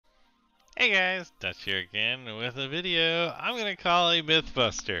Hey guys, Dutch here again with a video I'm going to call a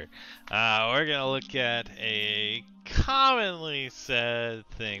Mythbuster. We're going to look at a commonly said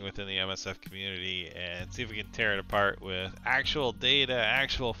thing within the MSF community and see if we can tear it apart with actual data,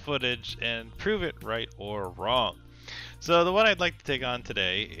 actual footage, and prove it right or wrong. So the one I'd like to take on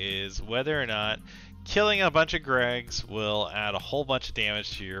today is whether or not killing a bunch of Gregs will add a whole bunch of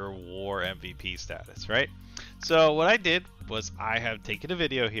damage to your war MVP status, right? So what I did was I have taken a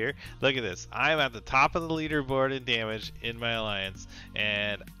video here. Look at this. I'm at the top of the leaderboard in damage in my alliance,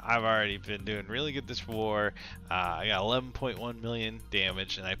 and I've already been doing really good this war. I got 11.1 million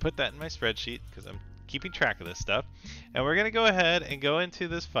damage, and I put that in my spreadsheet because I'm keeping track of this stuff. And we're going to go ahead and go into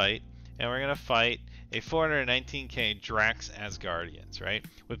this fight, and we're going to fight a 419k Drax Asgardians, right?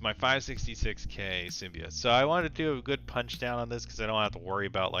 With my 566k symbiote. So I wanted to do a good punch down on this because I don't have to worry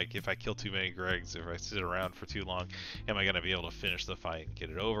about, like, if I kill too many Gregs, if I sit around for too long, am I going to be able to finish the fight and get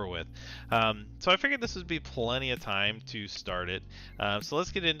it over with? So I figured this would be plenty of time to start it. So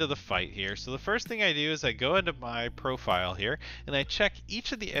let's get into the fight here. So the first thing I do is I go into my profile here and I check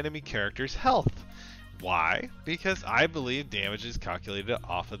each of the enemy characters' health. Why? Because I believe damage is calculated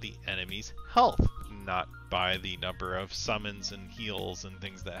off of the enemy's health, not by the number of summons and heals and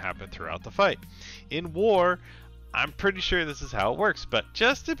things that happen throughout the fight. In war, I'm pretty sure this is how it works, but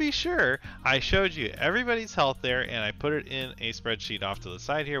just to be sure, I showed you everybody's health there and I put it in a spreadsheet off to the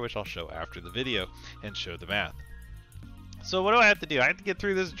side here, which I'll show after the video and show the math. So what do I have to do? I have to get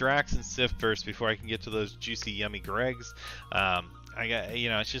through this Drax and Sif first before I can get to those juicy, yummy Gregs. I got,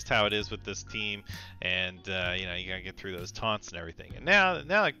 it's just how it is with this team, and you gotta get through those taunts and everything. And now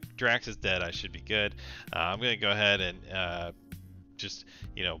that Drax is dead, I should be good. I'm gonna go ahead and just,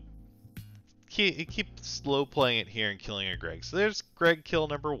 keep slow playing it here and killing a Greg. So there's Greg kill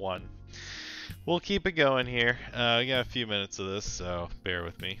number 1. We'll keep it going here. We got a few minutes of this, so bear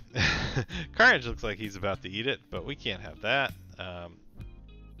with me. Carnage looks like he's about to eat it, but we can't have that.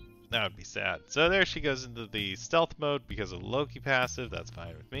 That would be sad. So there she goes into the stealth mode because of Loki passive. That's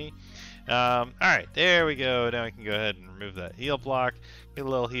fine with me. Alright, there we go. Now we can go ahead and remove that heal block. Get a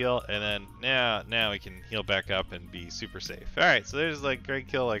little heal, and then now we can heal back up and be super safe. Alright, so there's like Greg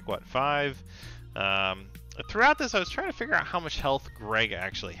kill like what, 5? Throughout this I was trying to figure out how much health Greg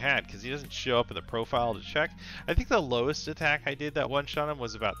actually had because he doesn't show up in the profile to check. I think the lowest attack I did that one shot him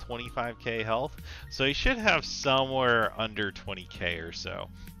was about 25k health. So he should have somewhere under 20k or so.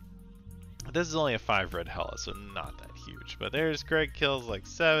 This is only a 5 red Hela, so not that huge. But there's Greg kills like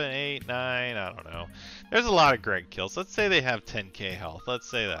 7, 8, 9, I don't know. There's a lot of Greg kills. Let's say they have 10k health. Let's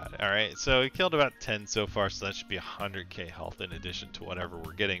say that. Alright, so he killed about 10 so far, so that should be 100k health in addition to whatever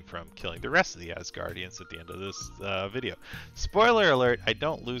we're getting from killing the rest of the Asgardians at the end of this video. Spoiler alert, I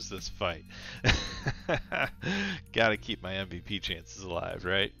don't lose this fight. Gotta keep my MVP chances alive,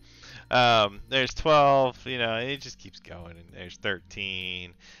 right? There's 12, it just keeps going. And there's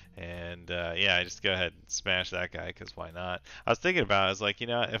 13. And yeah, I just go ahead and smash that guy because why not? I was thinking about it, I was like,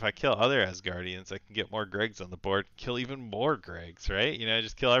 if I kill other Asgardians, I can get more Gregs on the board, kill even more Gregs, right?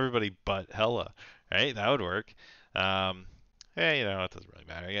 Just kill everybody but Hela, right? That would work. Hey, it doesn't really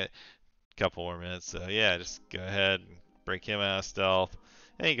matter. I got a couple more minutes, so yeah, just go ahead and break him out of stealth.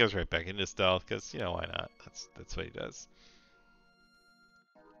 And he goes right back into stealth because, why not? That's what he does.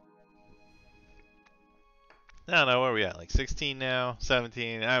 I don't know, where are we at? Like 16 now?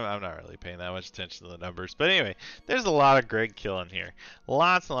 17? I'm not really paying that much attention to the numbers. But anyway, there's a lot of Greg killing here.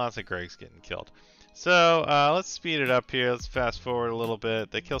 Lots and lots of Gregs getting killed. So let's speed it up here. Let's fast forward a little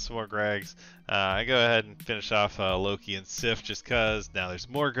bit. They kill some more Gregs. I go ahead and finish off Loki and Sif just because now there's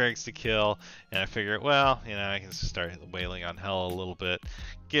more Gregs to kill. And I figure, well, I can start wailing on Hela a little bit.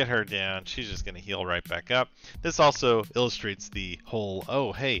 Get her down. She's just going to heal right back up. This also illustrates the whole,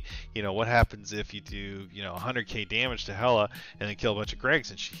 oh, hey, what happens if you do, 100k damage to Hela and then kill a bunch of Gregs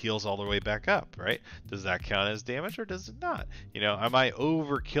and she heals all the way back up, right? Does that count as damage or does it not? Am I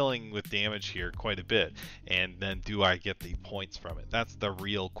overkilling with damage here quite a bit? And then do I get the points from it? That's the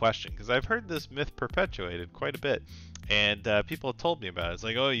real question because I've heard this myth perpetuated quite a bit. And people have told me about it. It's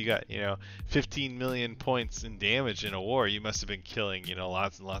like, oh, you got, 15 million points in damage in a war. You must have been killing,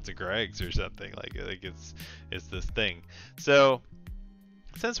 lots and lots of Gregs or something. Like it's this thing. So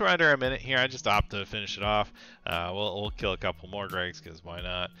since we're under a minute here, I just opt to finish it off. We'll kill a couple more Gregs because why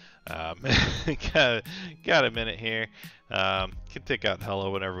not? Got a minute here. Can take out Hela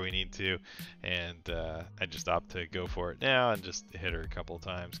whenever we need to, and I just opt to go for it now and just hit her a couple of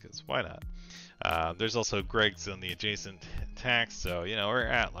times because why not? There's also Gregs on the adjacent attacks, so we're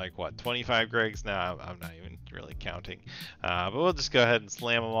at like what, 25 Gregs now. I'm not even really counting, but we'll just go ahead and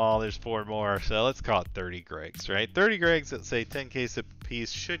slam them all. There's 4 more, so let's call it 30 Gregs, right? 30 Gregs that say 10k piece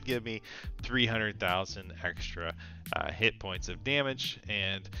should give me 300,000 extra hit points of damage,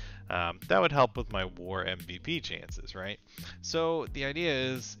 and that would help with my war MVP chances, right? So the idea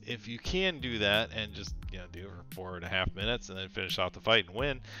is, if you can do that and just do it for 4.5 minutes and then finish off the fight and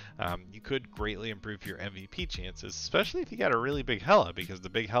win, you could greatly improve your MVP chances, especially if you got a really big Hela, because the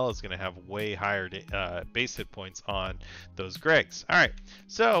big Hela is going to have way higher base hit points on those Gregs. All right,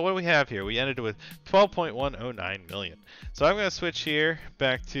 so what do we have here? We ended with 12.109 million. So I'm going to switch here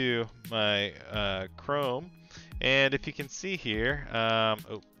back to my Chrome. And if you can see here, oh,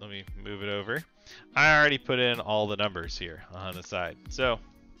 let me move it over. I already put in all the numbers here on the side. So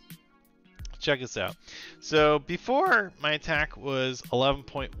check this out. So before, my attack was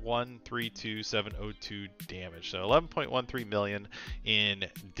 11.132702 damage. So 11.13 million in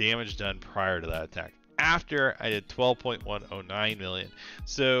damage done prior to that attack. After, I did 12.109 million.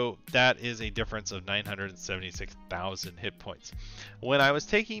 So that is a difference of 976,000 hit points. When I was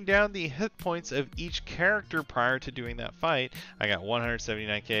taking down the hit points of each character prior to doing that fight, I got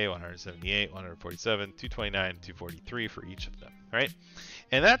 179k, 178, 147, 229, 243 for each of them, right?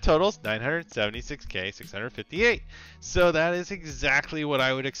 And that totals 976k 658. So that is exactly what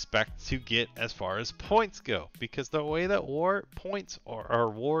I would expect to get as far as points go, because the way that war points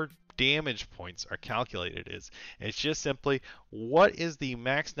or war damage points are calculated is, it's just simply what is the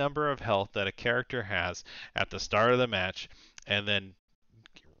max number of health that a character has at the start of the match, and then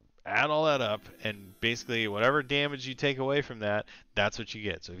add all that up, and basically whatever damage you take away from that, that's what you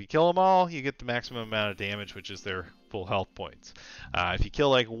get. So if you kill them all, you get the maximum amount of damage, which is their full health points. If you kill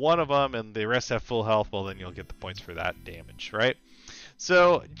like one of them and the rest have full health, well, then you'll get the points for that damage, right?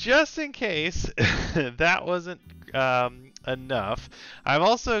 So just in case that wasn't enough, I've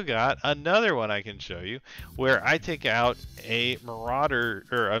also got another one I can show you where I take out a Marauder,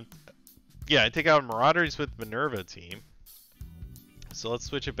 or I take out Marauders with Minerva team. So let's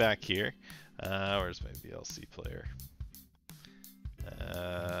switch it back here. Where's my VLC player?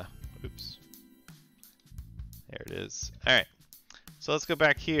 Oops. There it is. All right. So let's go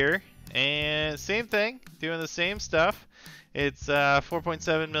back here, and same thing, doing the same stuff. It's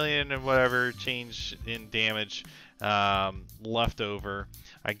 4.7 million and whatever change in damage left over.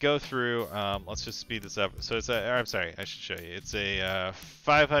 I go through, let's just speed this up. So it's I'm sorry, I should show you. It's a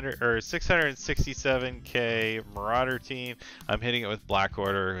 667k Marauder team. I'm hitting it with Black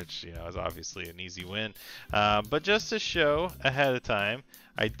Order, which is obviously an easy win. But just to show ahead of time,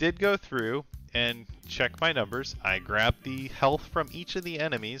 I did go through and check my numbers. I grabbed the health from each of the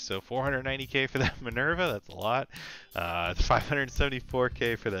enemies, so 490k for that Minerva, that's a lot.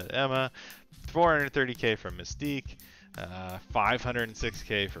 574k for that Emma, 430k from Mystique,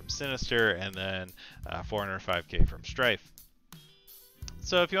 506k from Sinister, and then 405k from Strife.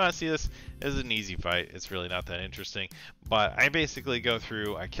 So if you want to see this, this is an easy fight. It's really not that interesting. But I basically go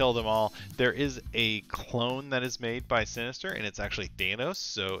through, I kill them all. There is a clone that is made by Sinister, and it's actually Thanos.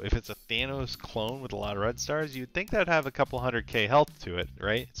 So if it's a Thanos clone with a lot of red stars, you'd think that'd have a couple 100k health to it,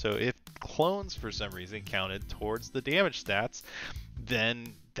 right? So if clones for some reason counted towards the damage stats,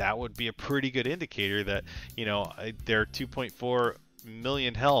 then that would be a pretty good indicator that, their 2.4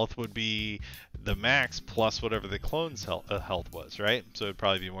 million health would be the max plus whatever the clone's health was, right? So it'd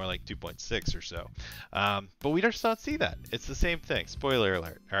probably be more like 2.6 or so. But we just don't see that. It's the same thing. Spoiler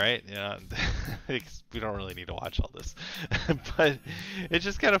alert, all right? We don't really need to watch all this. But it's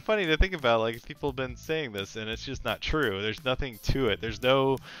just kind of funny to think about, like, people have been saying this, and it's just not true. There's nothing to it. There's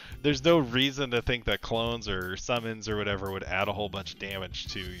no reason to think that clones or summons or whatever would add a whole bunch of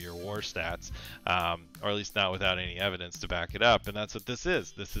damage to your war stats, or at least not without any evidence to back it up. And that's what this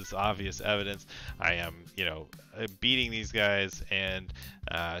is. This is obvious evidence. I am, beating these guys and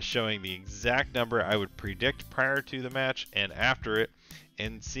showing the exact number I would predict prior to the match and after it,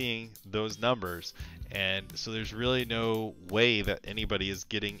 and seeing those numbers. And so there's really no way that anybody is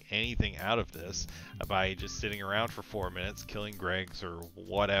getting anything out of this by just sitting around for 4 minutes, killing Gregs or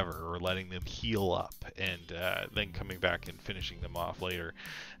whatever, or letting them heal up and then coming back and finishing them off later.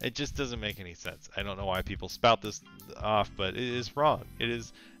 It just doesn't make any sense. I don't know why people spout this off, but it is wrong. It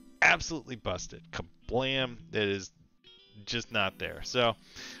is absolutely busted. Kablam! It is just not there. So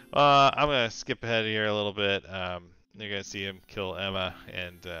I'm going to skip ahead here a little bit. You're going to see him kill Emma,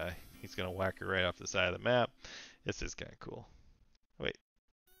 and he's going to whack her right off the side of the map. This is kind of cool. Wait.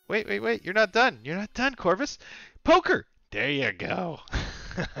 You're not done. You're not done, Corvus. Poker! There you go.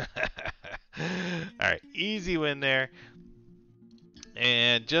 Alright, easy win there.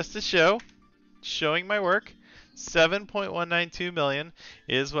 And just to showing my work, 7.192 million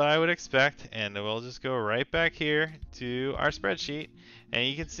is what I would expect, and we'll just go right back here to our spreadsheet, and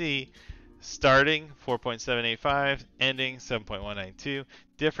you can see Starting 4.785, ending 7.192,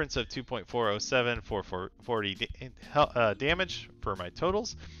 difference of 2.407 for 40 damage for my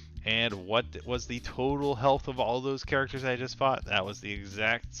totals. And what was the total health of all those characters I just fought? That was the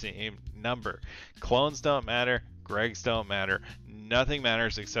exact same number. Clones don't matter, Gregs don't matter, nothing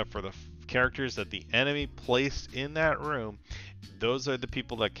matters except for the characters that the enemy placed in that room. Those are the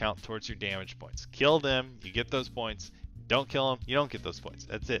people that count towards your damage points. Kill them, you get those points. Don't kill them, you don't get those points.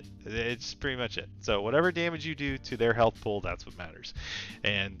 That's it. It's pretty much it. So whatever damage you do to their health pool, that's what matters.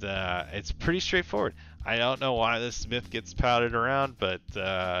 And it's pretty straightforward. I don't know why this myth gets pouted around, but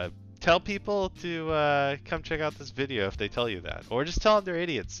tell people to come check out this video if they tell you that. Or just tell them they're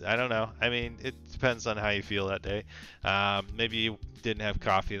idiots. I don't know. I mean, it depends on how you feel that day. Maybe you didn't have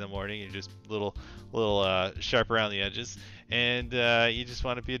coffee in the morning. You're just a little sharp around the edges. And you just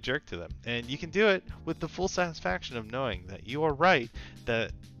want to be a jerk to them. And you can do it with the full satisfaction of knowing that you are right,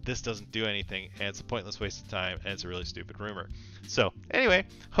 that this doesn't do anything, and it's a pointless waste of time, and it's a really stupid rumor. So, anyway,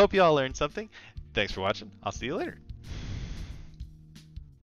 hope you all learned something. Thanks for watching. I'll see you later.